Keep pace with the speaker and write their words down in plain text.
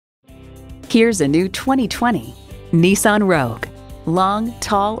Here's a new 2020 Nissan Rogue. Long,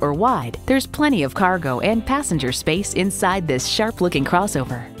 tall, or wide, there's plenty of cargo and passenger space inside this sharp-looking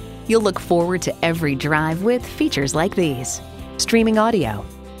crossover. You'll look forward to every drive with features like these: streaming audio,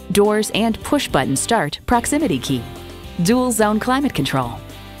 doors and push-button start proximity key, dual-zone climate control,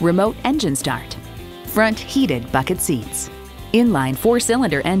 remote engine start, front heated bucket seats, inline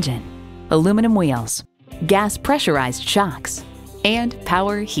 4-cylinder engine, aluminum wheels, gas pressurized shocks, and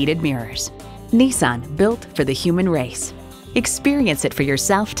power heated mirrors. Nissan, built for the human race. Experience it for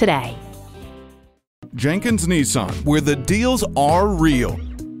yourself today. Jenkins Nissan, where the deals are real.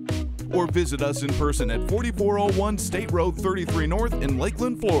 Or visit us in person at 4401 State Road 33 North in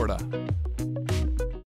Lakeland, Florida.